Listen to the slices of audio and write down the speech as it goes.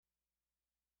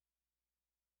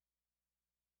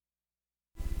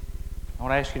I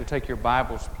want to ask you to take your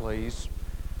Bibles, please.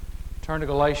 Turn to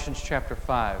Galatians chapter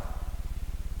 5. You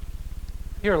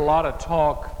hear a lot of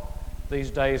talk these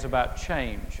days about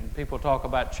change, and people talk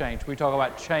about change. We talk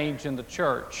about change in the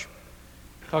church.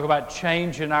 We talk about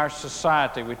change in our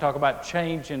society. We talk about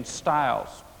change in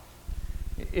styles.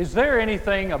 Is there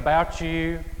anything about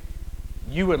you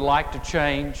would like to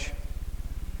change?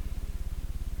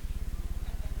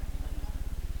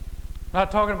 I'm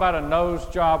not talking about a nose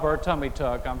job or a tummy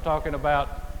tuck. I'm talking about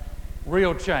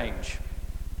real change.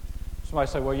 Somebody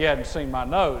say, well, you hadn't seen my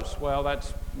nose. Well,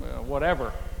 that's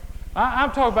whatever.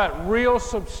 I'm talking about real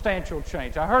substantial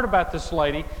change. I heard about this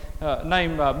lady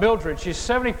named Mildred. She's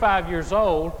 75 years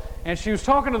old, and she was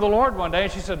talking to the Lord one day,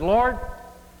 and she said, Lord,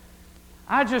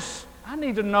 I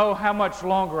need to know how much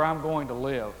longer I'm going to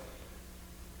live.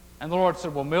 And the Lord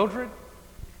said, well, Mildred,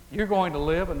 you're going to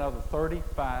live another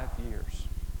 35 years.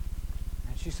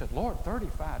 And she said, Lord,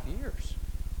 35 years?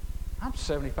 I'm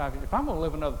 75 years. If I'm going to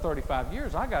live another 35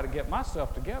 years, I got to get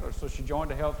myself together. So she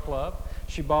joined a health club.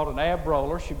 She bought an ab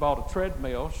roller. She bought a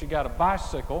treadmill. She got a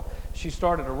bicycle. She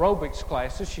started aerobics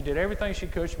classes. She did everything she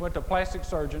could. She went to a plastic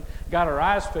surgeon, got her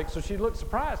eyes fixed, so she looked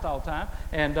surprised all the time.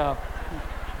 And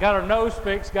got her nose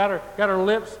fixed, got her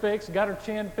lips fixed, got her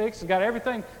chin fixed, got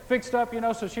everything fixed up,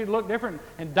 so she'd look different,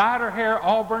 and dyed her hair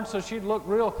auburn so she'd look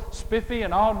real spiffy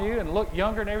and all new and look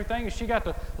younger and everything. And she got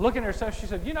to look at herself. She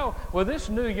said, with this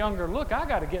new younger look, I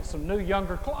got to get some new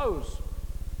younger clothes.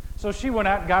 So she went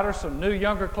out and got her some new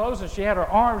younger clothes, and she had her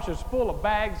arms just full of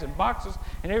bags and boxes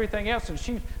and everything else. And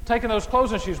she's taking those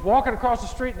clothes, and she's walking across the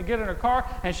street to get in her car,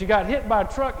 and she got hit by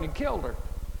a truck and it killed her.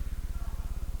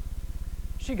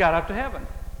 She got up to heaven.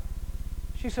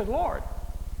 She said, Lord,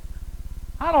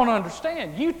 I don't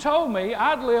understand. You told me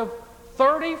I'd live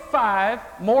 35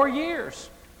 more years.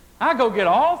 I go get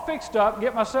all fixed up,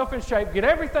 get myself in shape, get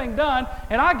everything done,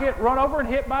 and I get run over and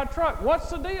hit by a truck. What's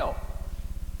the deal?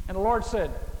 And the Lord said,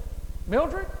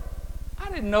 Mildred, I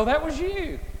didn't know that was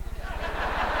you.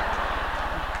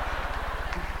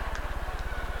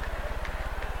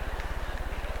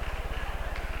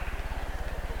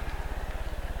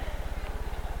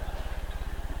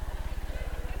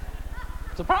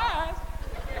 Surprise!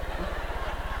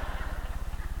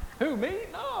 Who, me?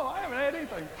 No, I haven't had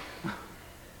anything.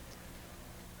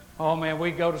 Oh man,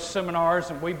 we go to seminars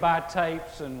and we buy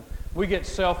tapes and we get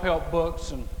self-help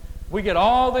books and we get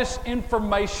all this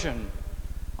information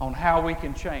on how we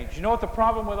can change. You know what the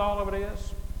problem with all of it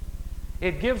is?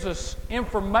 It gives us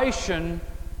information,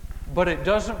 but it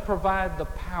doesn't provide the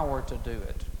power to do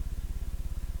it.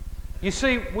 You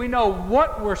see, we know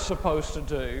what we're supposed to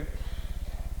do,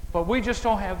 but we just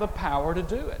don't have the power to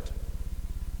do it.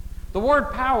 The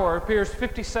word power appears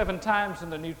 57 times in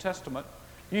the New Testament.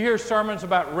 You hear sermons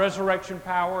about resurrection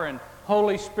power and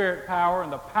Holy Spirit power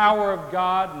and the power of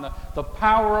God and the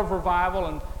power of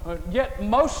revival. And yet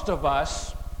most of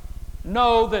us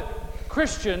know that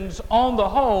Christians, on the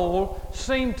whole,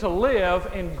 seem to live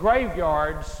in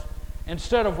graveyards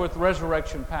instead of with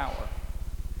resurrection power.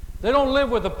 They don't live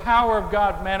with the power of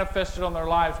God manifested on their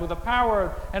lives, with the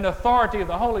power and authority of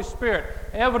the Holy Spirit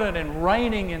evident and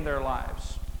reigning in their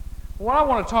lives. What I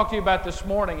want to talk to you about this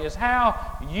morning is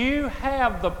how you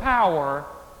have the power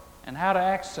and how to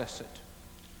access it.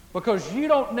 Because you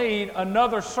don't need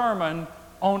another sermon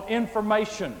on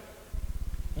information.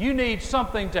 You need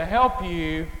something to help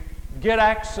you get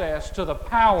access to the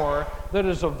power that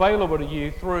is available to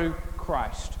you through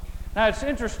Christ. Now, it's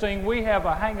interesting, we have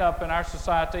a hang-up in our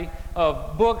society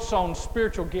of books on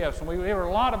spiritual gifts, and we hear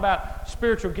a lot about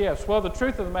spiritual gifts. Well, the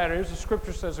truth of the matter is the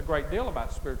Scripture says a great deal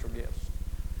about spiritual gifts.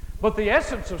 But the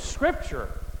essence of Scripture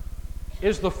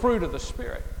is the fruit of the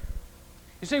Spirit.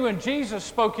 You see, when Jesus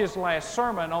spoke his last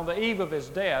sermon on the eve of his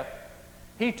death,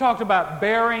 he talked about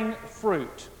bearing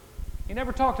fruit. He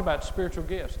never talked about spiritual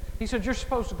gifts. He said, you're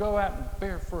supposed to go out and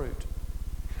bear fruit.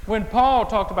 When Paul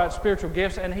talked about spiritual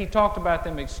gifts, and he talked about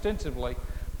them extensively,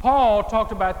 Paul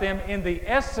talked about them in the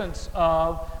essence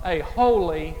of a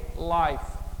holy life.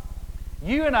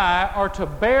 You and I are to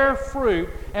bear fruit,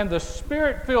 and the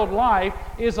Spirit-filled life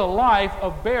is a life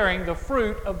of bearing the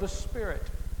fruit of the Spirit.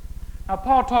 Now,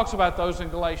 Paul talks about those in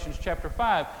Galatians chapter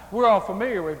 5. We're all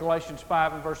familiar with Galatians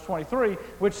 5 and verse 23,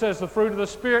 which says the fruit of the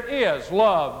Spirit is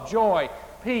love, joy,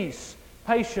 peace,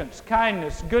 patience,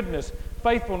 kindness, goodness,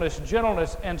 faithfulness,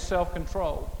 gentleness, and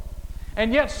self-control.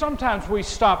 And yet sometimes we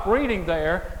stop reading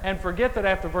there and forget that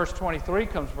after verse 23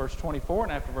 comes verse 24,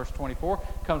 and after verse 24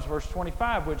 comes verse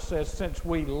 25, which says, since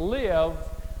we live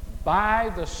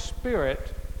by the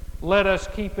Spirit, let us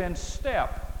keep in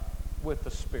step with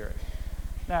the Spirit.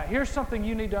 Now, here's something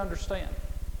you need to understand.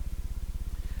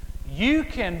 You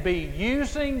can be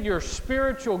using your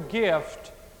spiritual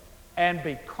gift and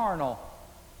be carnal.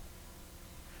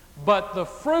 But the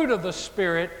fruit of the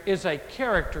Spirit is a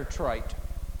character trait.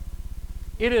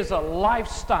 It is a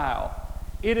lifestyle.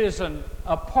 It is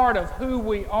a part of who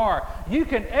we are. You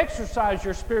can exercise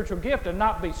your spiritual gift and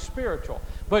not be spiritual,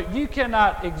 but you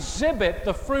cannot exhibit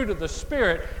the fruit of the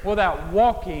Spirit without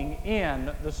walking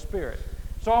in the Spirit.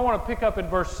 So I want to pick up in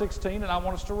verse 16, and I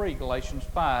want us to read Galatians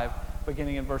 5,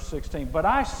 beginning in verse 16. But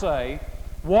I say,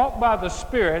 walk by the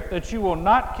Spirit, that you will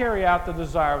not carry out the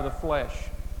desire of the flesh.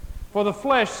 For the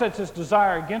flesh sets its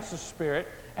desire against the Spirit,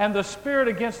 and the Spirit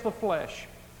against the flesh.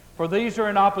 For these are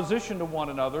in opposition to one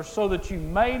another, so that you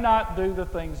may not do the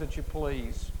things that you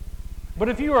please. But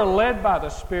if you are led by the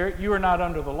Spirit, you are not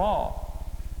under the law.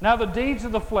 Now the deeds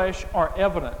of the flesh are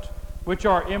evident, which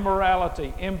are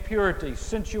immorality, impurity,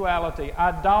 sensuality,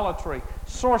 idolatry,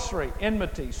 sorcery,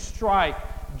 enmity, strife,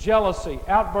 jealousy,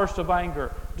 outbursts of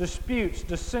anger, disputes,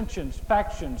 dissensions,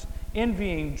 factions,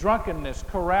 envying, drunkenness,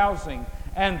 carousing,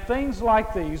 and things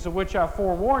like these, of which I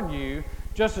forewarn you,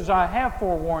 just as I have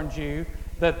forewarned you,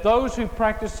 that those who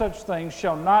practice such things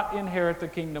shall not inherit the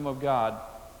kingdom of God.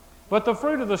 But the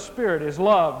fruit of the Spirit is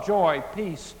love, joy,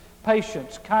 peace,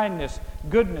 patience, kindness,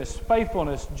 goodness,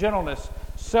 faithfulness, gentleness,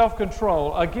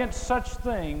 self-control. Against such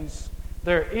things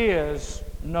there is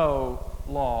no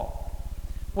law.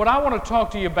 What I want to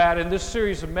talk to you about in this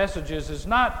series of messages is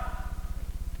not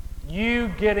you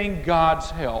getting God's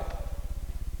help,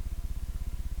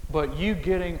 but you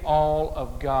getting all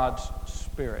of God's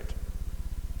Spirit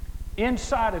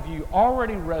inside of you,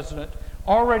 already resident,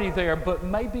 already there, but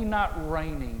maybe not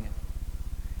reigning.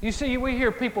 You see, we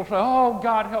hear people say, oh,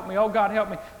 God help me, oh, God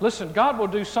help me. Listen, God will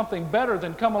do something better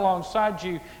than come alongside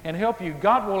you and help you.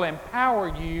 God will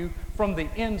empower you from the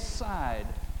inside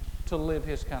to live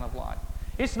His kind of life.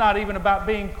 It's not even about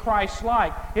being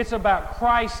Christ-like. It's about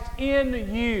Christ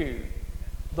in you,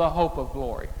 the hope of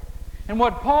glory. And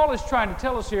what Paul is trying to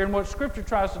tell us here, and what Scripture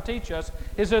tries to teach us,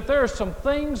 is that there are some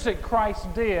things that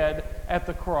Christ did at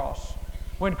the cross.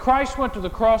 When Christ went to the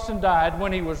cross and died,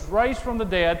 when He was raised from the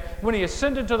dead, when He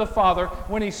ascended to the Father,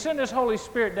 when He sent His Holy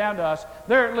Spirit down to us,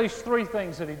 there are at least three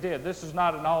things that He did. This is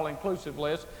not an all-inclusive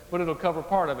list, but it'll cover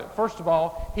part of it. First of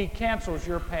all, He cancels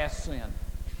your past sin.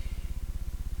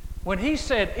 When He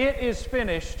said, it is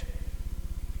finished,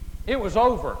 it was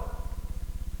over.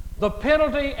 The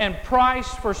penalty and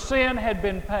price for sin had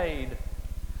been paid.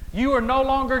 You are no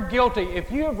longer guilty.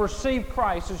 If you have received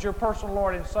Christ as your personal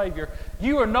Lord and Savior,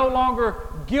 you are no longer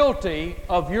guilty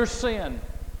of your sin.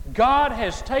 God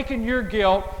has taken your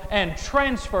guilt and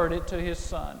transferred it to His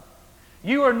Son.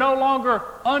 You are no longer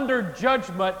under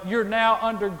judgment. You're now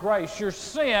under grace. Your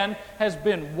sin has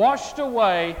been washed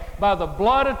away by the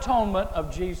blood atonement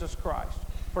of Jesus Christ.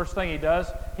 First thing He does,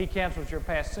 He cancels your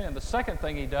past sin. The second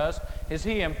thing He does is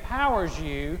He empowers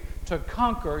you to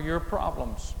conquer your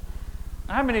problems.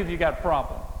 Now, how many of you got a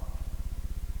problem?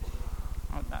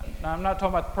 Now, I'm not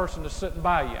talking about the person that's sitting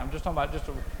by you. I'm just talking about just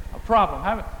a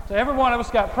problem. So every one of us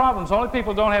got problems. The only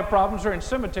people who don't have problems are in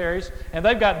cemeteries, and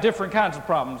they've got different kinds of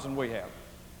problems than we have.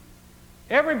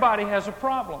 Everybody has a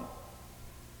problem.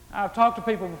 I've talked to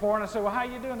people before, and I say, well, how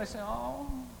you doing? They say, oh,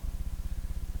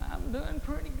 I'm doing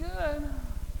pretty good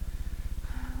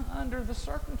under the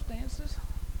circumstances.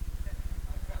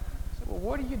 I said, well,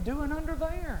 what are you doing under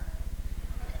there?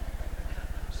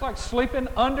 It's like sleeping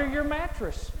under your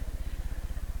mattress.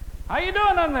 How you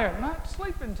doing under there? Not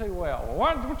sleeping too well. Well,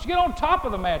 why don't you get on top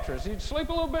of the mattress? You'd sleep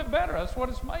a little bit better. That's what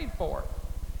it's made for.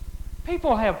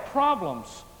 People have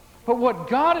problems. But what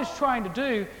God is trying to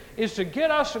do is to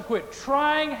get us to quit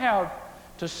trying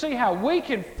to see how we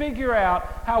can figure out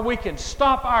how we can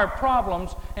stop our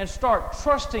problems and start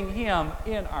trusting Him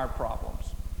in our problems.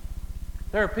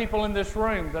 There are people in this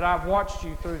room that I've watched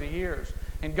you through the years,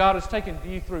 and God has taken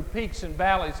you through peaks and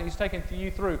valleys, and He's taken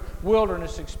you through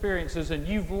wilderness experiences, and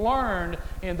you've learned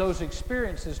in those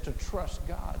experiences to trust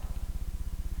God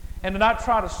and to not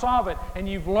try to solve it. And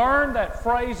you've learned that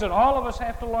phrase that all of us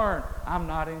have to learn: I'm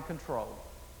not in control.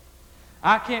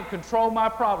 I can't control my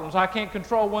problems. I can't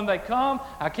control when they come.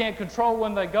 I can't control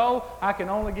when they go. I can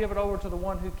only give it over to the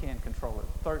one who can control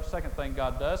it. Second thing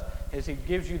God does is He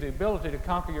gives you the ability to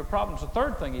conquer your problems. The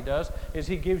third thing He does is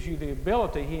He gives you the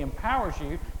ability, He empowers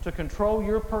you to control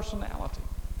your personality.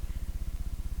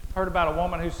 I heard about a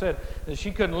woman who said that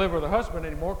she couldn't live with her husband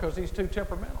anymore because he's too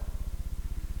temperamental.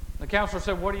 The counselor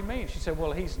said, what do you mean? She said,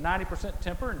 well, he's 90%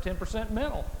 temper and 10%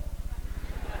 mental.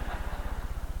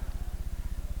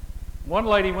 One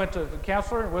lady went to the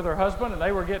counselor with her husband, and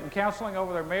they were getting counseling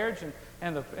over their marriage,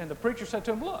 and the preacher said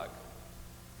to him, look,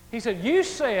 he said, you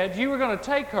said you were going to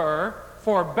take her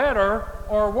for better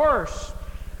or worse.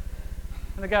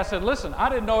 And the guy said, listen, I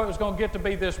didn't know it was going to get to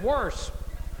be this worse.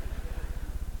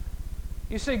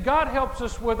 You see, God helps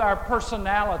us with our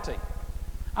personality.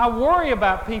 I worry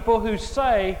about people who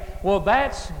say, well,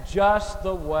 that's just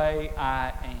the way I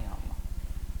am.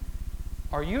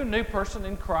 Are you a new person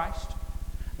in Christ?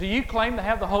 Do you claim to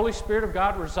have the Holy Spirit of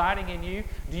God residing in you?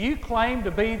 Do you claim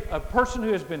to be a person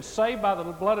who has been saved by the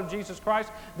blood of Jesus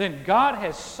Christ? Then God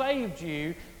has saved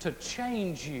you to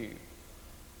change you.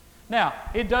 Now,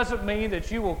 it doesn't mean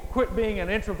that you will quit being an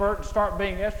introvert and start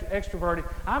being extroverted.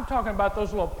 I'm talking about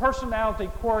those little personality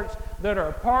quirks that are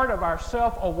a part of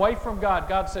ourself away from God.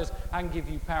 God says, I can give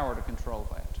you power to control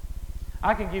that.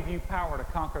 I can give you power to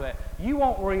conquer that. You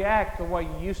won't react the way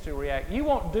you used to react. You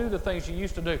won't do the things you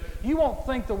used to do. You won't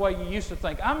think the way you used to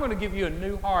think. I'm going to give you a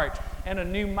new heart and a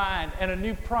new mind and a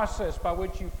new process by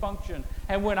which you function.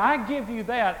 And when I give you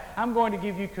that, I'm going to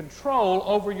give you control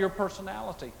over your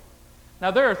personality. Now,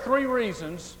 there are 3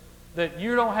 reasons that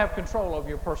you don't have control over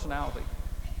your personality.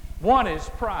 One is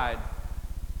pride.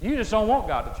 You just don't want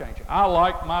God to change you. I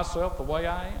like myself the way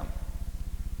I am.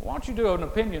 Why don't you do an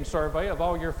opinion survey of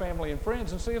all your family and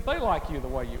friends and see if they like you the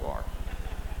way you are?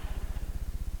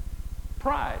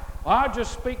 Pride. Well, I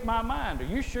just speak my mind. Are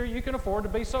you sure you can afford to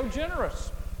be so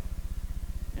generous?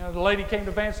 You know, the lady came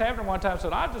to Vance Havner one time and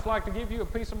said, I'd just like to give you a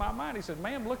piece of my mind. He said,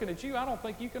 ma'am, looking at you, I don't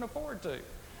think you can afford to.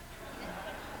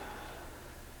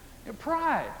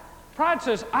 Pride. Pride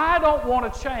says, I don't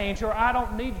want to change or I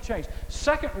don't need to change.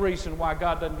 Second reason why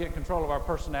God doesn't get control of our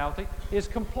personality is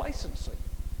complacency.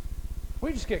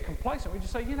 We just get complacent. We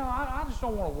just say, I just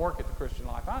don't want to work at the Christian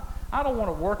life. I don't want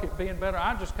to work at being better.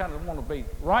 I just kind of want to be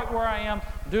right where I am,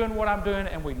 doing what I'm doing,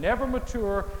 and we never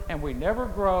mature, and we never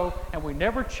grow, and we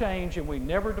never change, and we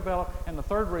never develop. And the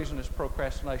third reason is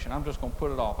procrastination. I'm just going to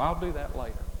put it off. I'll do that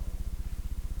later.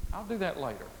 I'll do that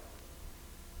later.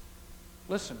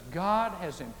 Listen, God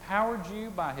has empowered you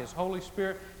by His Holy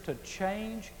Spirit to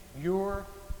change your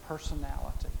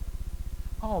personality.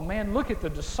 Oh man, look at the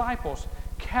disciples.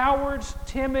 Cowards,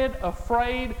 timid,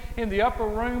 afraid, in the upper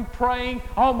room praying,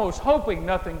 almost hoping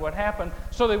nothing would happen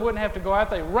so they wouldn't have to go out.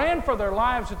 They ran for their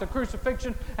lives at the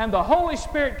crucifixion, and the Holy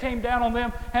Spirit came down on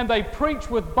them, and they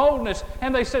preached with boldness,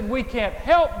 and they said, we can't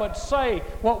help but say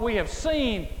what we have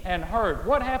seen and heard.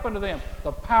 What happened to them?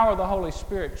 The power of the Holy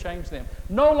Spirit changed them.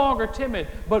 No longer timid,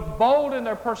 but bold in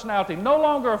their personality. No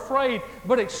longer afraid,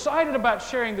 but excited about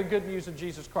sharing the good news of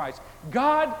Jesus Christ.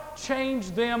 God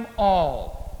changed them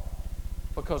all,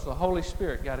 because the Holy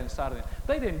Spirit got inside of them.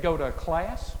 They didn't go to a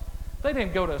class. They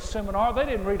didn't go to a seminar. They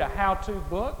didn't read a how-to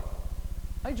book.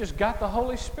 They just got the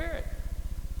Holy Spirit,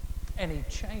 and He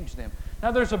changed them.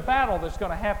 Now, there's a battle that's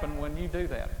going to happen when you do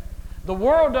that. The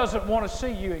world doesn't want to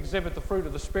see you exhibit the fruit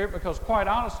of the Spirit because, quite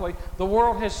honestly, the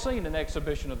world has seen an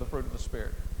exhibition of the fruit of the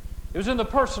Spirit. It was in the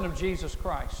person of Jesus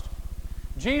Christ.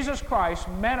 Jesus Christ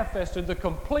manifested the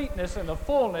completeness and the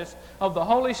fullness of the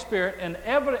Holy Spirit and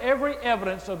every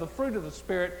evidence of the fruit of the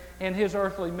Spirit in His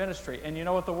earthly ministry. And you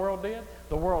know what the world did?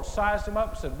 The world sized Him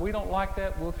up and said, we don't like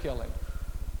that, we'll kill Him.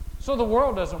 So the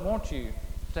world doesn't want you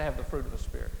to have the fruit of the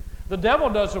Spirit. The devil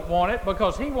doesn't want it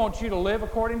because he wants you to live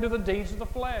according to the deeds of the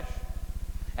flesh.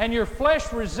 And your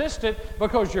flesh resists it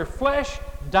because your flesh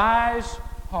dies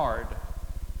hard.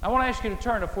 I want to ask you to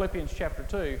turn to Philippians chapter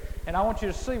 2, and I want you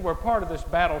to see where part of this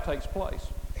battle takes place.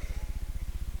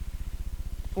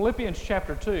 Philippians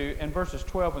chapter 2 and verses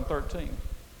 12 and 13.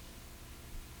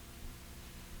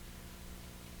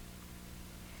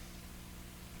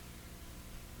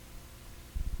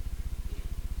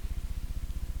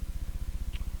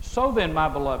 So then, my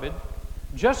beloved,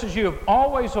 just as you have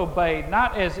always obeyed,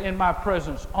 not as in my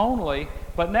presence only,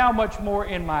 but now much more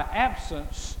in my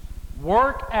absence,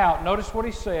 work out, notice what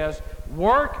he says,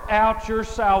 work out your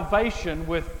salvation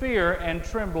with fear and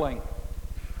trembling.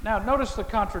 Now, notice the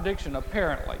contradiction,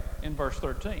 apparently, in verse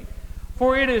 13.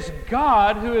 For it is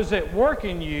God who is at work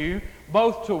in you,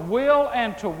 both to will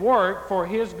and to work for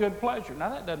His good pleasure. Now,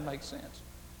 that doesn't make sense.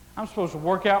 I'm supposed to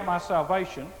work out my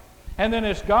salvation, and then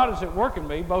it's God is at work in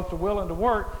me, both to will and to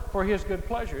work for His good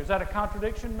pleasure. Is that a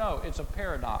contradiction? No, it's a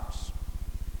paradox.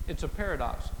 It's a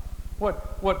paradox.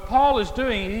 What Paul is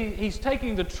doing, he's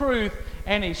taking the truth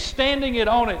and he's standing it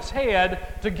on its head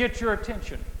to get your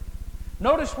attention.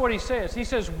 Notice what he says. He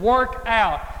says, work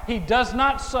out. He does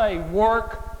not say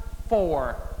work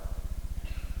for.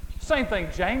 Same thing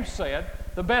James said.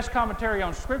 The best commentary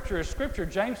on Scripture is Scripture.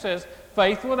 James says,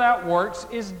 faith without works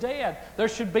is dead. There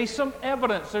should be some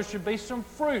evidence. There should be some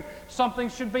fruit. Something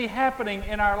should be happening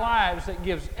in our lives that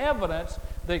gives evidence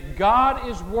that God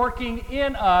is working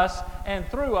in us and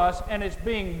through us, and it's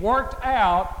being worked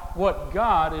out what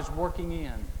God is working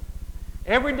in.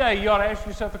 Every day you ought to ask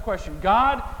yourself the question,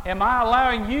 God, am I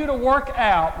allowing you to work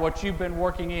out what you've been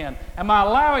working in? Am I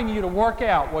allowing you to work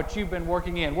out what you've been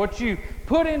working in? What you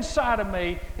put inside of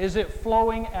me, is it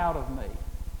flowing out of me?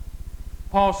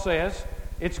 Paul says,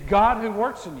 it's God who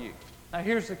works in you. Now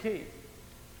here's the key.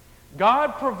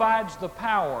 God provides the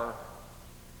power,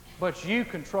 but you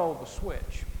control the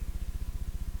switch.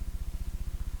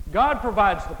 God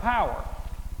provides the power,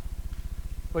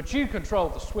 but you control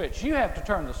the switch. You have to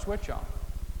turn the switch on.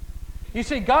 You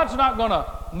see, God's not going to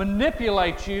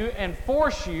manipulate you and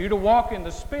force you to walk in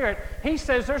the Spirit. He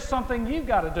says there's something you've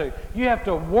got to do. You have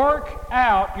to work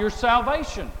out your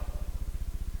salvation.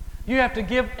 You have to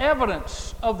give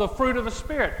evidence of the fruit of the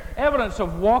Spirit, evidence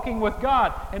of walking with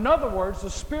God. In other words, the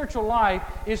spiritual life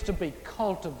is to be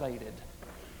cultivated.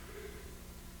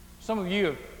 Some of you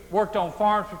have worked on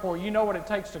farms before. You know what it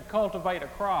takes to cultivate a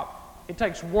crop. It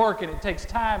takes work, and it takes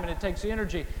time, and it takes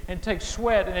energy, and it takes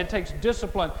sweat, and it takes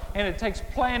discipline, and it takes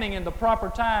planting in the proper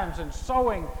times and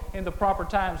sowing in the proper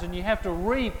times. And you have to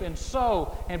reap and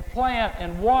sow and plant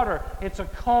and water. It's a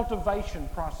cultivation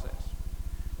process.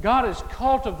 God is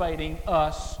cultivating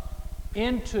us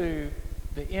into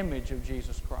the image of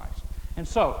Jesus Christ. And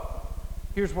so,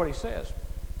 here's what he says.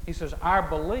 He says, our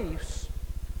beliefs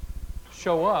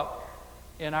show up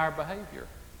in our behavior.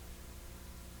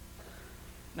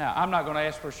 Now, I'm not going to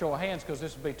ask for a show of hands because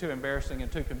this would be too embarrassing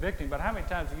and too convicting, but how many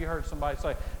times have you heard somebody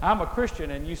say, I'm a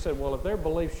Christian, and you said, well, if their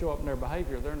beliefs show up in their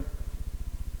behavior,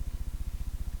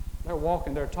 their walk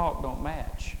and their talk don't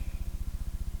match.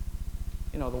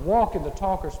 You know, the walk and the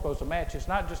talk are supposed to match. It's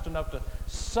not just enough to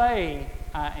say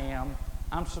I am.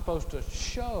 I'm supposed to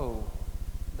show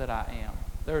that I am.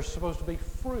 There's supposed to be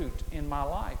fruit in my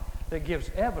life that gives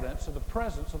evidence of the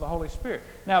presence of the Holy Spirit.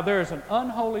 Now, there is an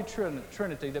unholy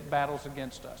trinity that battles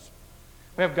against us.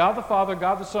 We have God the Father,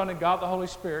 God the Son, and God the Holy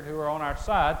Spirit who are on our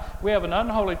side. We have an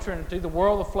unholy trinity, the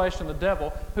world, the flesh, and the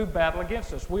devil, who battle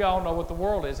against us. We all know what the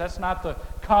world is. That's not the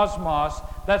cosmos.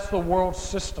 That's the world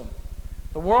system.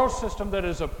 The world system that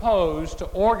is opposed to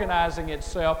organizing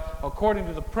itself according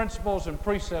to the principles and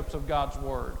precepts of God's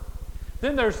Word.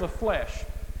 Then there's the flesh.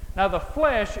 Now, the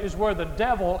flesh is where the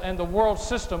devil and the world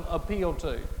system appeal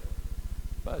to.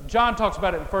 John talks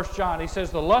about it in 1 John. He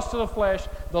says, the lust of the flesh,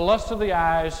 the lust of the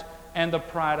eyes, and the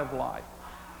pride of life.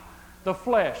 The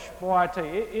flesh, boy, I tell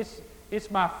you,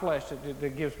 it's my flesh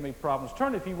that gives me problems.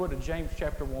 Turn, if you would, to James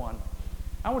chapter 1.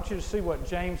 I want you to see what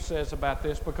James says about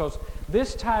this, because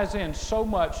this ties in so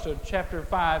much to chapter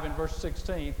 5 and verse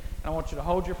 16. And I want you to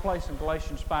hold your place in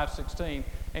Galatians 5:16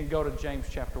 and go to James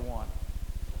chapter 1.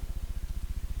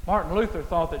 Martin Luther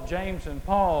thought that James and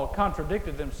Paul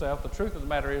contradicted themselves. The truth of the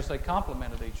matter is they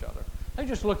complemented each other. They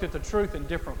just looked at the truth in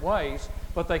different ways,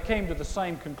 but they came to the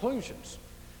same conclusions.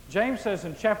 James says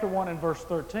in chapter 1 and verse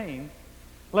 13,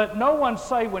 let no one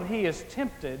say when he is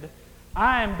tempted,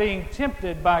 I am being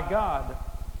tempted by God.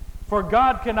 For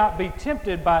God cannot be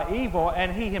tempted by evil,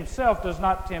 and he himself does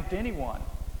not tempt anyone.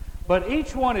 But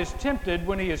each one is tempted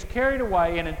when he is carried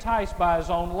away and enticed by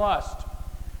his own lust.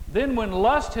 Then when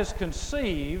lust has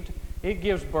conceived, it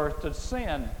gives birth to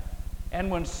sin. And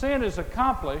when sin is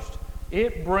accomplished,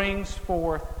 it brings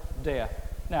forth death.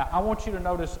 Now, I want you to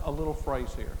notice a little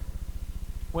phrase here.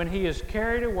 When he is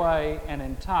carried away and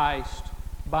enticed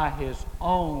by his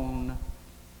own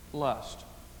lust.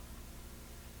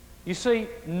 You see,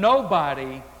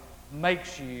 nobody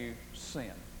makes you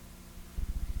sin.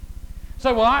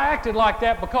 So, well, I acted like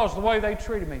that because of the way they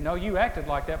treated me. No, you acted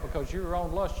like that because your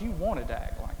own lust, you wanted to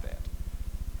act like that.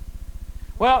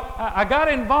 Well, I got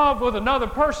involved with another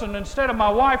person instead of my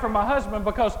wife or my husband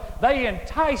because they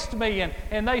enticed me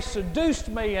and they seduced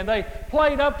me and they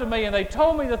played up to me and they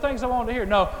told me the things I wanted to hear.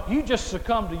 No, you just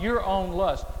succumbed to your own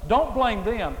lust. Don't blame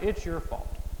them. It's your fault.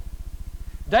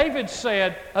 David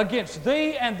said, against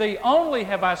thee and thee only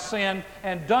have I sinned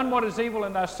and done what is evil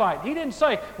in thy sight. He didn't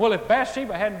say, well, if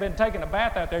Bathsheba hadn't been taking a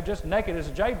bath out there just naked as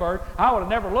a jaybird, I would have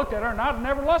never looked at her and I'd have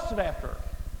never lusted after her.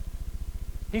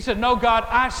 He said, no, God,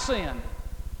 I sinned.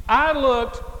 I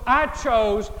looked, I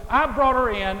chose, I brought her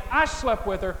in, I slept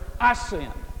with her, I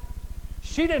sinned.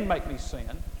 She didn't make me sin.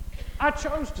 I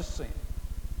chose to sin.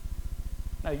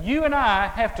 Now, you and I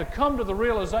have to come to the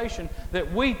realization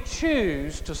that we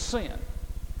choose to sin.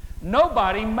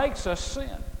 Nobody makes us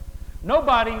sin.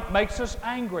 Nobody makes us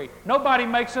angry. Nobody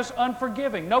makes us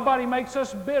unforgiving. Nobody makes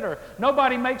us bitter.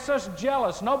 Nobody makes us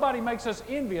jealous. Nobody makes us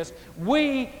envious.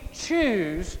 We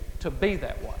choose to be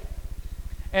that way.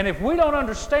 And if we don't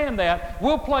understand that,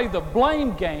 we'll play the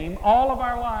blame game all of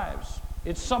our lives.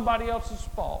 It's somebody else's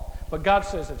fault. But God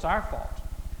says it's our fault.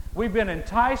 We've been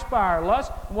enticed by our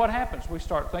lust. And what happens? We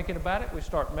start thinking about it. We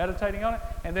start meditating on it.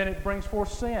 And then it brings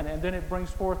forth sin. And then it brings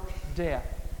forth death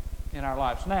in our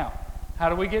lives. Now, how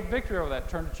do we get victory over that?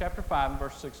 Turn to chapter 5 and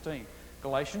verse 16.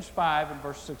 Galatians 5 and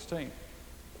verse 16.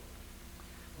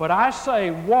 But I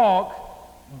say, walk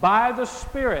by the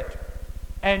Spirit,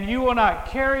 and you will not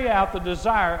carry out the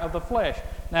desire of the flesh.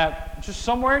 Now, just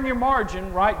somewhere in your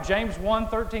margin, write James 1,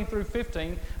 13 through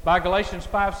 15 by Galatians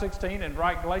 5, 16, and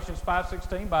write Galatians 5,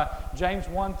 16 by James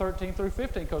 1, 13 through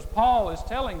 15, because Paul is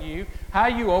telling you how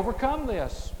you overcome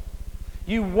this.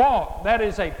 You walk. That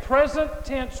is a present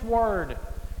tense word.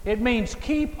 It means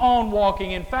keep on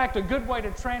walking. In fact, a good way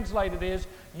to translate it is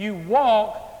you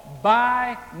walk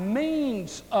by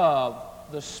means of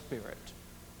the Spirit.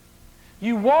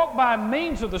 You walk by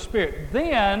means of the Spirit.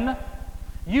 Then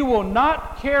you will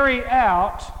not carry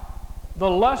out the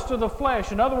lust of the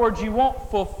flesh. In other words, you won't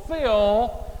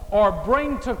fulfill or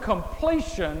bring to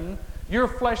completion your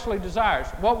fleshly desires.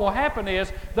 What will happen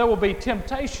is there will be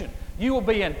temptation. You will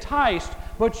be enticed,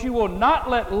 but you will not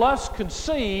let lust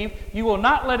conceive. You will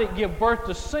not let it give birth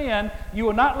to sin. You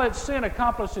will not let sin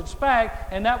accomplish its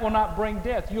fact, and that will not bring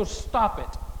death. You'll stop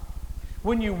it.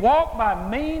 When you walk by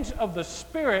means of the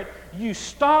Spirit, you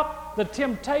stop the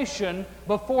temptation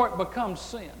before it becomes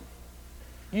sin.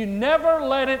 You never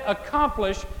let it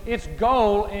accomplish its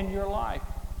goal in your life.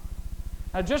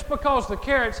 Now, just because the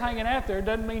carrot's hanging out there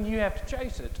doesn't mean you have to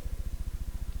chase it.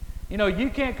 You know, you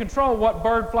can't control what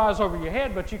bird flies over your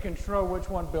head, but you can control which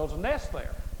one builds a nest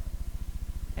there.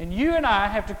 And you and I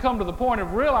have to come to the point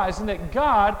of realizing that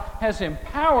God has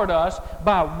empowered us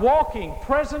by walking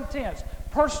present tense,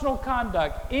 personal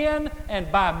conduct in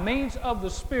and by means of the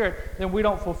Spirit, then we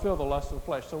don't fulfill the lust of the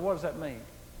flesh. So what does that mean?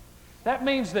 That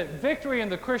means that victory in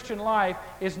the Christian life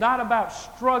is not about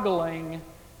struggling,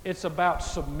 it's about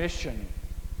submission.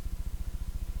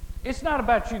 It's not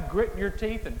about you gritting your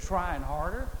teeth and trying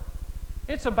harder.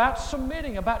 It's about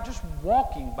submitting, about just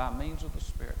walking by means of the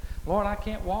Spirit. Lord, I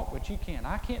can't walk, but you can.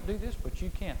 I can't do this, but you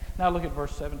can. Now look at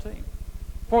verse 17.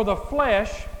 For the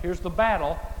flesh, here's the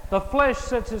battle, the flesh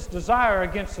sets its desire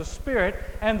against the Spirit,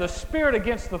 and the Spirit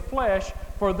against the flesh,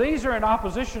 for these are in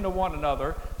opposition to one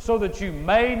another, so that you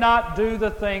may not do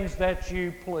the things that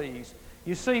you please.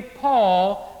 You see,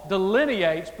 Paul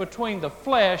delineates between the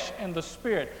flesh and the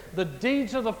Spirit, the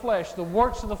deeds of the flesh, the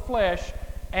works of the flesh,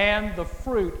 and the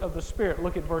fruit of the Spirit.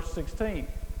 Look at verse 16.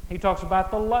 He talks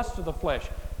about the lust of the flesh.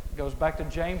 It goes back to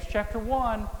James chapter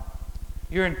 1.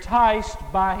 You're enticed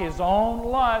by his own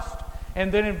lust.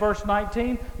 And then in verse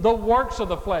 19, the works of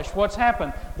the flesh. What's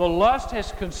happened? The lust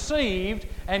has conceived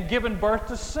and given birth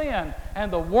to sin.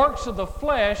 And the works of the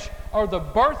flesh are the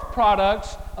birth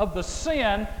products of the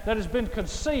sin that has been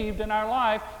conceived in our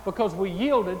life because we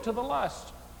yielded to the lust.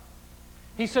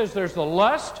 He says there's the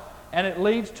lust and it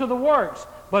leads to the works.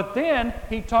 But then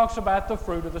he talks about the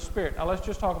fruit of the Spirit. Now let's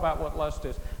just talk about what lust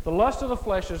is. The lust of the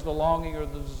flesh is the longing or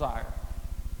the desire.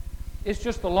 It's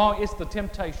just it's the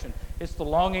temptation. It's the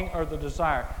longing or the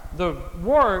desire. The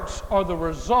works are the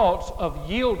results of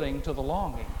yielding to the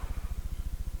longing.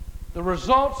 The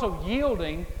results of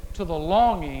yielding to the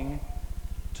longing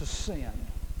to sin.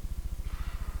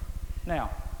 Now,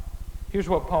 here's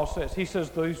what Paul says. He says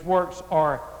these works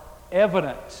are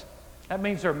evident. That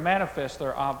means they're manifest,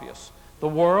 they're obvious. The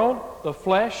world, the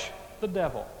flesh, the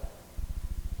devil.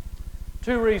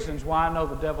 Two reasons why I know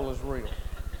the devil is real.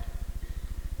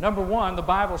 Number one, the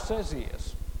Bible says he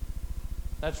is.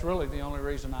 That's really the only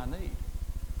reason I need.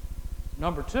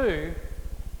 Number two,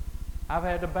 I've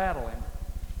had to battle him.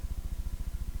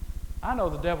 I know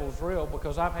the devil's real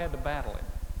because I've had to battle him.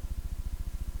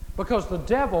 Because the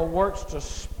devil works to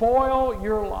spoil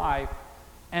your life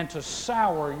and to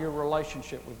sour your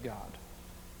relationship with God.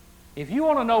 If you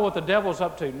want to know what the devil's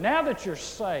up to, now that you're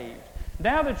saved,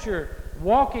 now that you're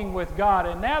walking with God,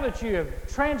 and now that you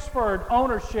have transferred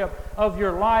ownership of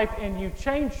your life and you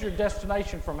changed your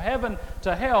destination from heaven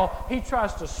to hell, he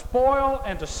tries to spoil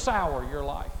and to sour your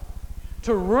life,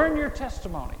 to ruin your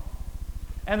testimony.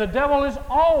 And the devil is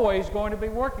always going to be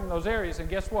working those areas. And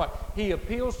guess what? He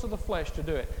appeals to the flesh to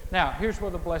do it. Now, here's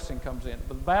where the blessing comes in.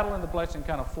 The battle and the blessing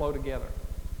kind of flow together.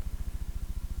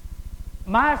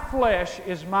 My flesh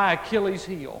is my Achilles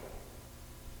heel.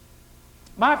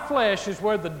 My flesh is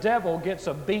where the devil gets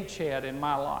a beachhead in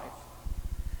my life.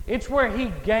 It's where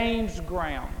he gains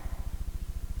ground.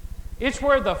 It's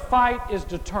where the fight is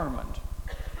determined.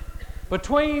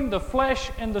 Between the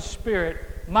flesh and the Spirit,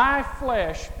 my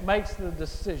flesh makes the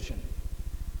decision.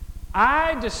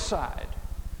 I decide.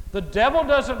 The devil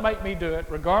doesn't make me do it,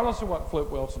 regardless of what Flip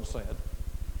Wilson said.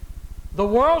 The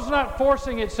world's not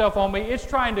forcing itself on me. It's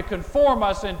trying to conform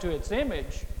us into its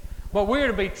image. But we are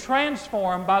to be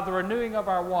transformed by the renewing of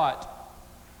our what?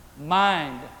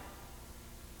 Mind.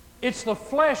 It's the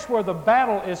flesh where the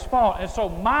battle is fought. And so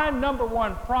my number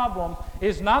one problem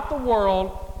is not the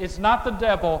world, it's not the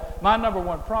devil. My number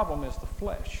one problem is the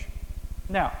flesh.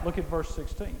 Now, look at verse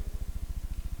 16.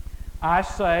 I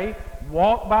say,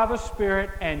 walk by the Spirit,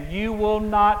 and you will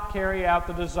not carry out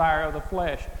the desire of the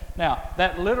flesh. Now,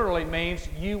 that literally means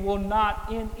you will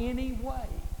not in any way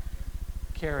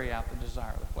carry out the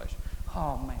desire of the flesh.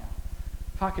 Oh, man.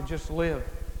 If I could just live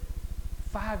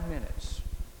 5 minutes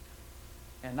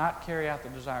and not carry out the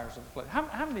desires of the flesh.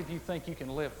 How many of you think you can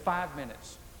live 5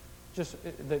 minutes? Just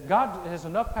that God has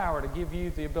enough power to give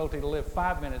you the ability to live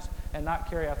 5 minutes and not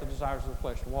carry out the desires of the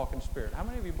flesh, to walk in spirit. How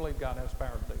many of you believe God has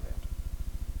power to do that?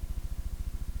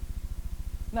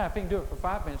 Now, if he can do it for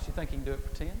 5 minutes, you think he can do it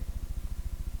for 10?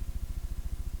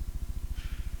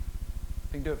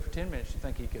 If he can do it for 10 minutes, you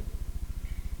think he could,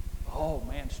 oh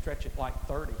man, stretch it like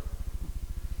 30.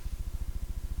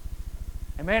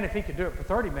 And man, if he could do it for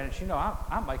 30 minutes, you know,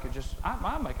 I make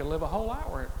it live a whole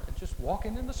hour just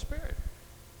walking in the Spirit.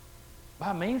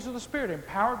 By means of the Spirit,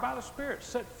 empowered by the Spirit,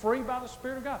 set free by the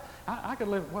Spirit of God. I could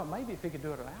live, well, maybe if he could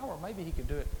do it an hour, maybe he could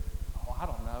do it, I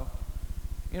don't know.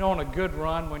 You know, on a good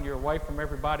run, when you're away from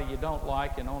everybody you don't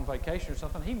like and on vacation or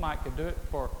something, he might could do it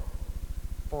for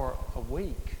a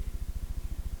week.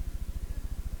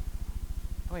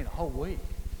 I mean, a whole week.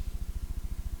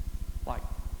 Like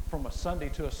from a Sunday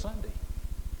to a Sunday.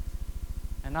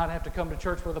 And not have to come to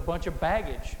church with a bunch of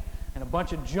baggage and a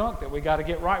bunch of junk that we got to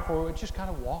get right for. We just kind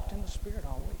of walked in the Spirit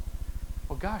all week.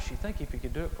 Well, gosh, you think if he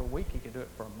could do it for a week, he could do it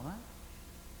for a month?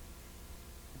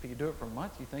 If he could do it for a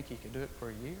month, you think he could do it for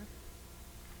a year?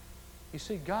 You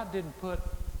see, God didn't put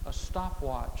a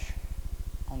stopwatch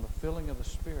on the filling of the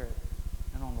Spirit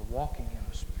and on the walking in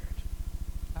the Spirit.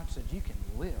 God said, you can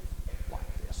live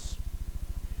like this.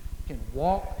 You can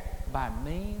walk by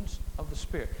means of the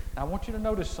Spirit. Now, I want you to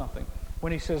notice something.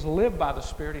 When he says live by the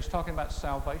Spirit, he's talking about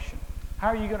salvation. How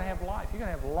are you going to have life? You're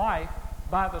going to have life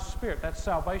by the Spirit. That's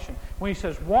salvation. When he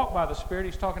says walk by the Spirit,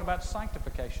 he's talking about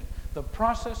sanctification, the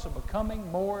process of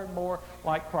becoming more and more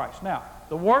like Christ. Now,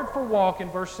 the word for walk in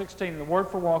verse 16 and the word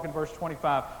for walk in verse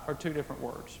 25 are two different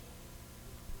words.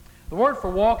 The word for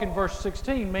walk in verse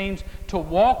 16 means to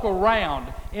walk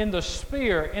around in the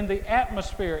sphere, in the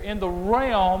atmosphere, in the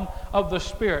realm of the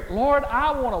Spirit. Lord,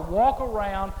 I want to walk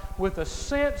around with a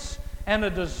sense and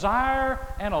a desire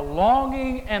and a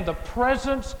longing and the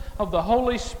presence of the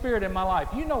Holy Spirit in my life.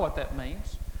 You know what that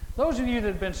means. Those of you that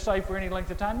have been saved for any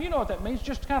length of time, you know what that means.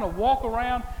 Just kind of walk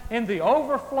around in the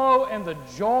overflow and the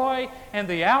joy and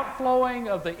the outflowing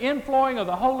of the inflowing of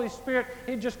the Holy Spirit.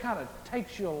 It just kind of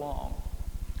takes you along.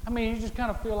 I mean, you just kind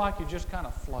of feel like you're just kind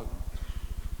of floating.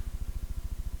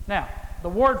 Now, the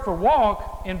word for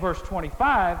walk in verse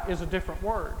 25 is a different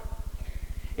word.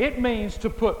 It means to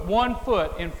put one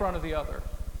foot in front of the other.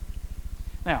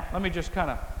 Now, let me just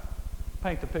kind of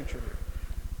paint the picture here.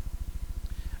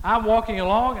 I'm walking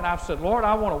along and I've said, Lord,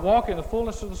 I want to walk in the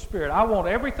fullness of the Spirit. I want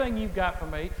everything you've got for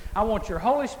me. I want your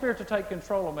Holy Spirit to take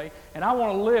control of me, and I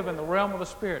want to live in the realm of the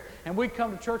Spirit. And we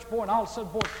come to church, boy, and all of a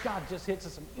sudden, boy, God just hits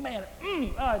us. And man,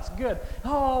 it's good.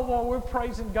 Oh, well, we're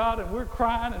praising God, and we're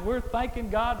crying, and we're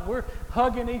thanking God, and we're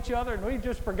hugging each other, and we've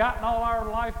just forgotten all our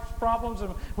life's problems,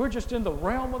 and we're just in the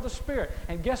realm of the Spirit.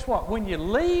 And guess what? When you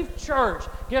leave church,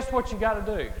 guess what you got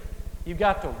to do? You've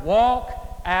got to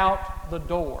walk out the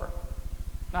door.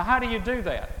 Now, how do you do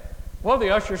that? Well,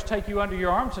 the ushers take you under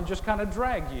your arms and just kind of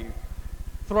drag you,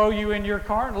 throw you in your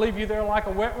car and leave you there like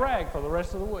a wet rag for the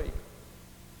rest of the week.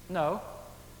 No.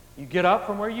 You get up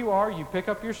from where you are, you pick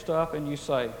up your stuff, and you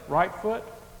say, right foot,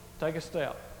 take a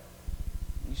step.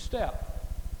 You step.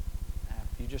 Now,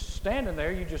 if you're just standing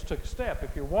there, you just took a step.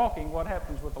 If you're walking, what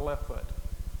happens with the left foot?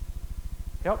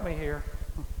 Help me here.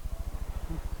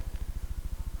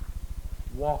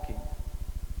 Walking.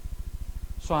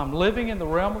 So I'm living in the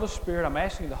realm of the Spirit. I'm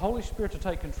asking the Holy Spirit to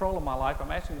take control of my life.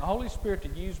 I'm asking the Holy Spirit to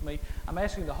use me. I'm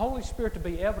asking the Holy Spirit to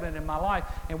be evident in my life.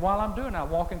 And while I'm doing that, I'm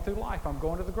walking through life. I'm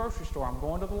going to the grocery store. I'm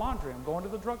going to the laundry. I'm going to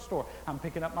the drugstore. I'm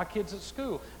picking up my kids at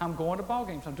school. I'm going to ball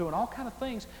games. I'm doing all kind of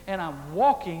things. And I'm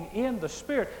walking in the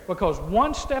Spirit, because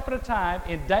one step at a time,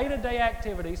 in day-to-day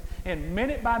activities, in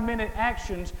minute-by-minute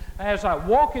actions, as I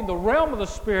walk in the realm of the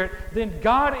Spirit, then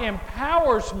God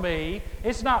empowers me.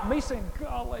 It's not me saying,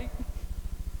 golly,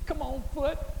 come on,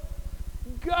 foot.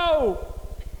 Go.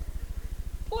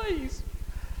 Please.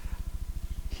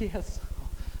 Yes.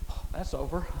 Oh, that's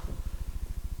over.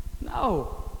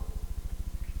 No.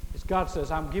 As God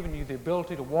says, I'm giving you the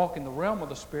ability to walk in the realm of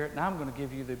the Spirit, and I'm going to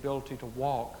give you the ability to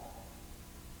walk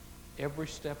every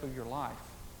step of your life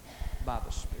by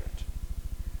the Spirit.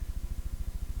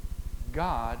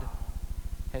 God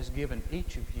has given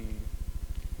each of you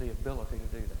the ability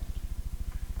to do that.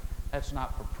 That's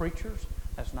not for preachers.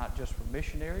 That's not just for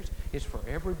missionaries. It's for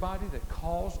everybody that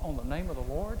calls on the name of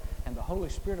the Lord and the Holy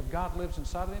Spirit of God lives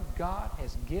inside of them. God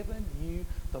has given you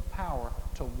the power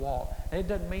to walk. It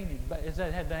doesn't mean it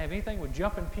doesn't have anything with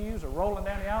jumping pews or rolling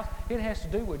down the aisles. It has to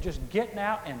do with just getting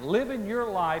out and living your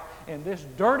life in this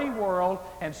dirty world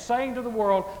and saying to the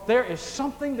world, there is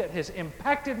something that has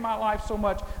impacted my life so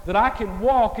much that I can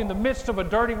walk in the midst of a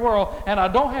dirty world and I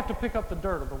don't have to pick up the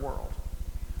dirt of the world.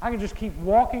 I can just keep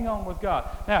walking on with God.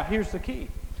 Now, here's the key.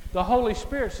 The Holy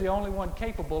Spirit's the only one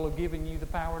capable of giving you the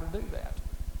power to do that.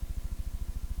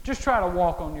 Just try to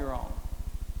walk on your own.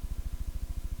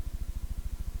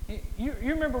 You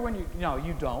remember when you... No,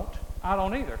 you don't. I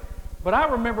don't either. But I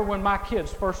remember when my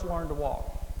kids first learned to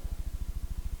walk.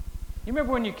 You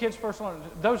remember when your kids first learned...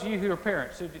 Those of you who are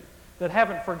parents that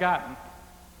haven't forgotten.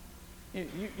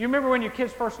 You remember when your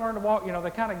kids first learned to walk? You know,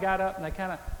 they kind of got up and they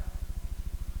kind of...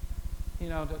 You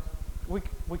know,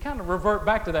 we kind of revert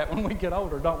back to that when we get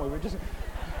older, don't we? We're just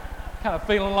kind of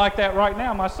feeling like that right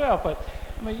now myself. But,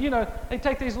 I mean, you know, they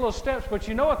take these little steps, but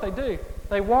you know what they do?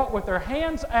 They walk with their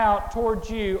hands out towards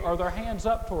you or their hands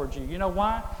up towards you. You know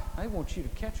why? They want you to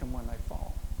catch them when they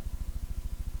fall.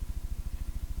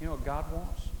 You know what God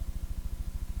wants?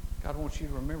 God wants you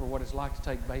to remember what it's like to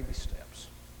take baby steps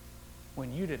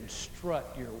when you didn't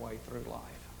strut your way through life,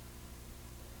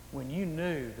 when you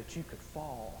knew that you could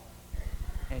fall,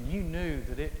 and you knew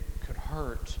that it could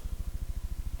hurt.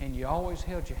 And you always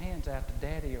held your hands out to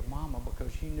Daddy or Mama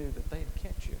because you knew that they'd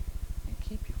catch you and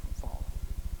keep you from falling.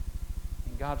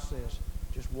 And God says,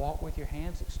 just walk with your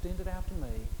hands extended out to me.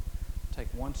 Take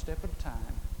one step at a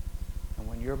time. And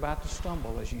when you're about to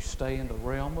stumble, as you stay in the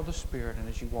realm of the Spirit and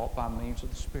as you walk by means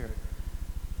of the Spirit,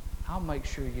 I'll make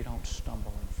sure you don't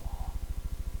stumble and fall.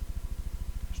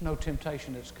 There's no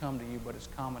temptation that's come to you, but it's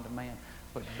common to man.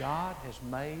 But God has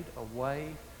made a way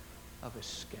of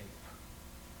escape.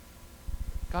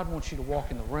 God wants you to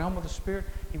walk in the realm of the Spirit.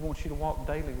 He wants you to walk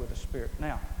daily with the Spirit.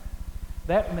 Now,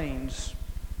 that means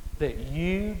that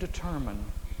you determine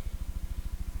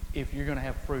if you're going to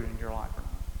have fruit in your life or not.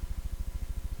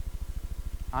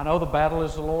 I know the battle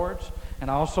is the Lord's,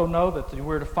 and I also know that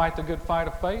we're to fight the good fight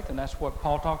of faith, and that's what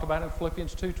Paul talked about in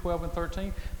Philippians 2:12 and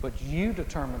 13. But you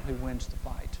determine who wins the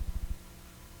fight.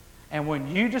 And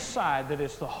when you decide that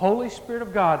it's the Holy Spirit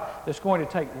of God that's going to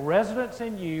take residence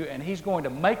in you and He's going to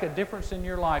make a difference in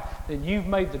your life, then you've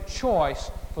made the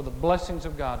choice for the blessings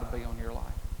of God to be on your life.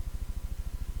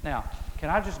 Now, can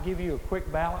I just give you a quick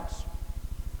balance?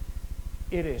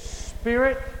 It is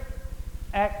spirit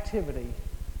activity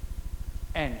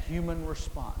and human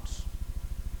response.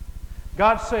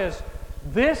 God says,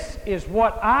 this is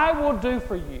what I will do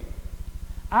for you.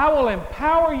 I will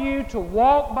empower you to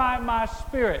walk by my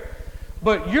Spirit.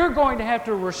 But you're going to have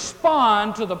to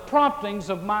respond to the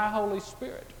promptings of my Holy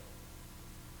Spirit.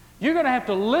 You're going to have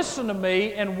to listen to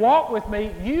me and walk with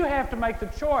me. You have to make the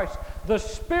choice. The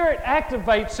Spirit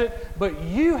activates it, but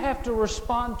you have to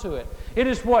respond to it. It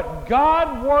is what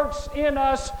God works in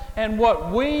us and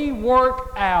what we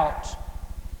work out.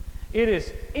 It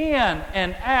is in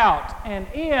and out and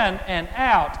in and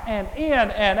out and in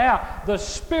and out. The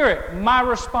Spirit, my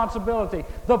responsibility.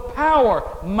 The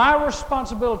power, my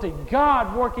responsibility.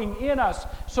 God working in us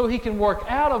so He can work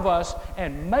out of us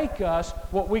and make us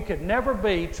what we could never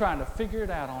be trying to figure it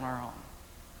out on our own.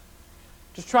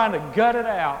 Just trying to gut it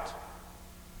out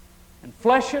and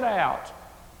flesh it out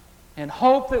and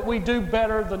hope that we do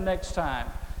better the next time.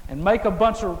 And make a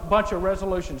bunch of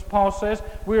resolutions. Paul says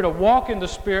we're to walk in the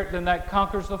Spirit, then that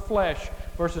conquers the flesh,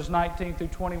 verses 19 through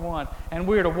 21. And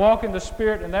we're to walk in the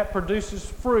Spirit, and that produces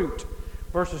fruit,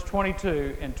 verses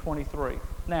 22 and 23.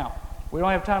 Now, we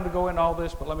don't have time to go into all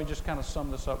this, but let me just kind of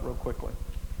sum this up real quickly.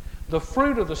 The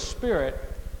fruit of the Spirit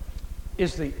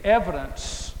is the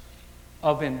evidence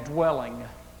of indwelling. You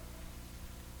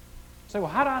say, well,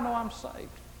 how do I know I'm saved?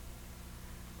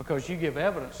 Because you give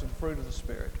evidence of the fruit of the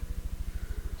Spirit.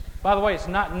 By the way, it's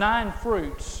not 9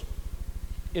 fruits.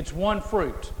 It's 1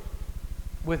 fruit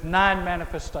with 9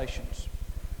 manifestations.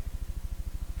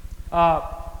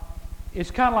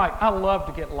 It's kind of like, I love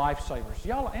to get lifesavers.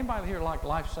 Y'all, anybody here like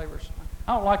lifesavers?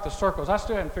 I don't like the circles. I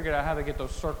still haven't figured out how to get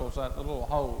those circles out, the little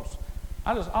holes.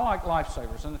 I like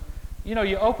lifesavers. And, you know,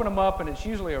 you open them up and it's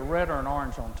usually a red or an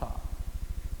orange on top.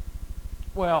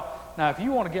 Well, now if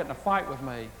you want to get in a fight with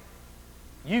me,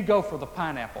 you go for the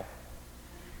pineapple.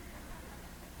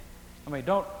 I mean,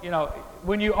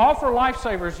 when you offer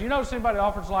lifesavers, you notice anybody that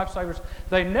offers lifesavers,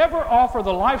 they never offer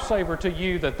the lifesaver to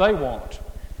you that they want.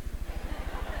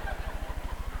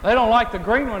 They don't like the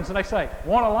green ones and they say,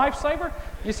 want a lifesaver?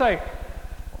 You say,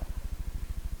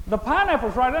 The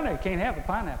pineapple's right in there. You can't have the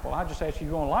pineapple. I just asked you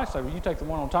to go on Lifesaver. You take the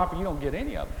one on top and you don't get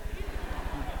any of them.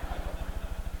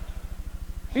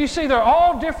 You see, they're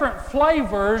all different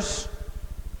flavors,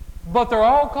 but they're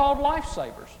all called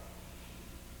Lifesavers.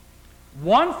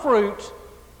 One fruit,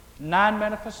 9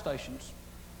 manifestations.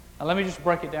 Now let me just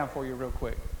break it down for you real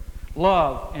quick.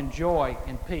 Love and joy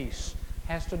and peace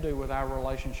has to do with our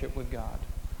relationship with God.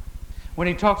 When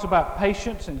he talks about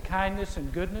patience and kindness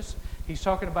and goodness, he's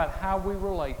talking about how we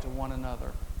relate to one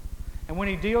another. And when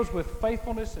he deals with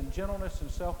faithfulness and gentleness and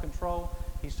self-control,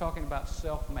 he's talking about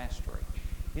self-mastery.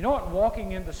 You know what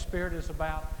walking in the Spirit is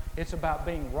about? It's about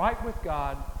being right with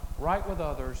God, right with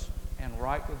others, and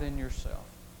right within yourself.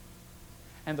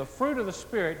 And the fruit of the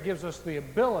Spirit gives us the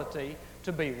ability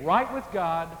to be right with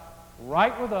God,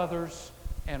 right with others,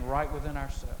 and right within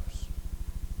ourselves.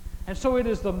 And so it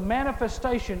is the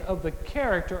manifestation of the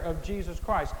character of Jesus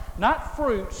Christ. Not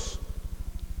fruits,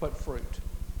 but fruit.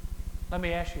 Let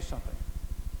me ask you something.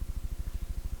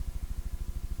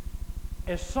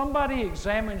 If somebody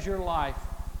examines your life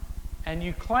and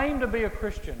you claim to be a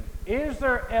Christian, is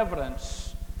there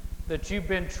evidence that you've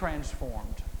been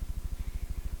transformed?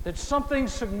 That something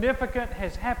significant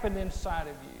has happened inside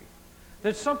of you?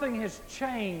 That something has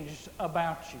changed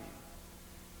about you?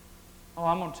 Oh,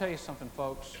 I'm going to tell you something,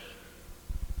 folks.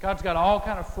 God's got all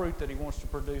kind of fruit that he wants to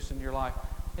produce in your life.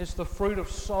 It's the fruit of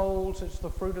souls. It's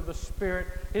the fruit of the Spirit.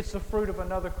 It's the fruit of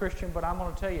another Christian. But I'm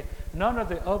going to tell you, none of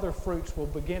the other fruits will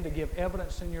begin to give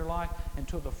evidence in your life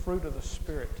until the fruit of the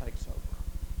Spirit takes over.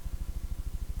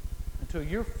 Until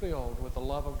you're filled with the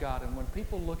love of God. And when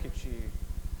people look at you,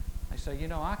 they say, you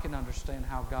know, I can understand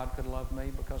how God could love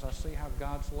me because I see how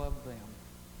God's loved them.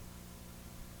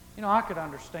 You know, I could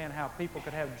understand how people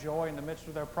could have joy in the midst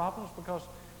of their problems because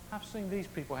I've seen these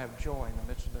people have joy in the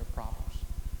midst of their problems.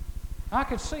 I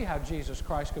could see how Jesus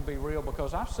Christ could be real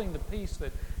because I've seen the peace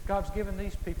that God's given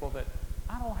these people that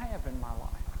I don't have in my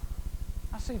life.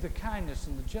 I see the kindness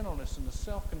and the gentleness and the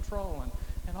self-control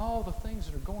and all the things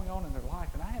that are going on in their life,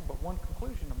 and I have but one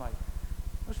conclusion to make.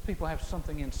 Those people have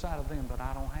something inside of them that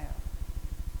I don't have.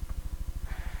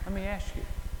 Let me ask you,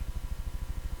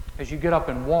 as you get up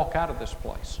and walk out of this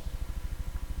place,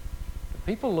 do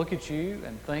people look at you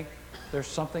and think there's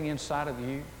something inside of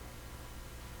you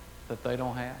that they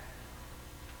don't have?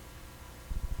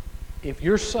 If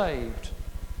you're saved,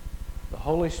 the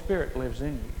Holy Spirit lives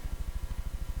in you.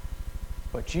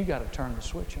 But you got to turn the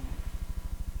switch on.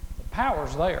 The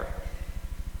power's there.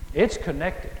 It's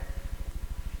connected.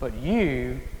 But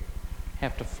you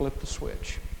have to flip the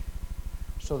switch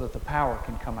so that the power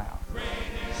can come out. Great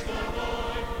is the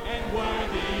Lord and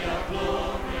worthy of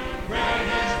glory. Great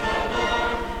is the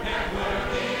Lord and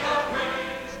worthy of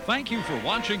praise. Thank you for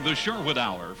watching the Sherwood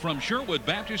Hour from Sherwood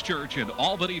Baptist Church in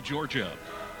Albany, Georgia.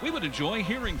 We would enjoy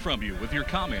hearing from you with your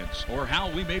comments or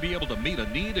how we may be able to meet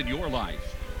a need in your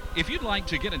life. If you'd like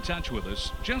to get in touch with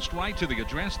us, just write to the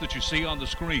address that you see on the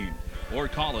screen or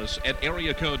call us at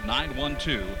area code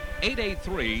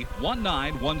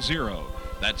 912-883-1910.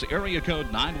 That's area code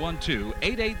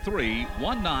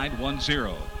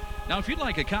 912-883-1910. Now, if you'd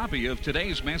like a copy of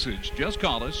today's message, just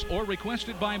call us or request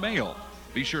it by mail.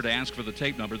 Be sure to ask for the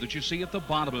tape number that you see at the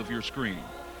bottom of your screen.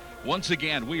 Once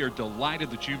again, we are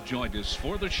delighted that you've joined us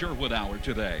for the Sherwood Hour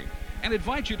today and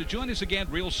invite you to join us again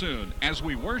real soon as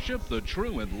we worship the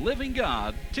true and living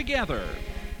God together.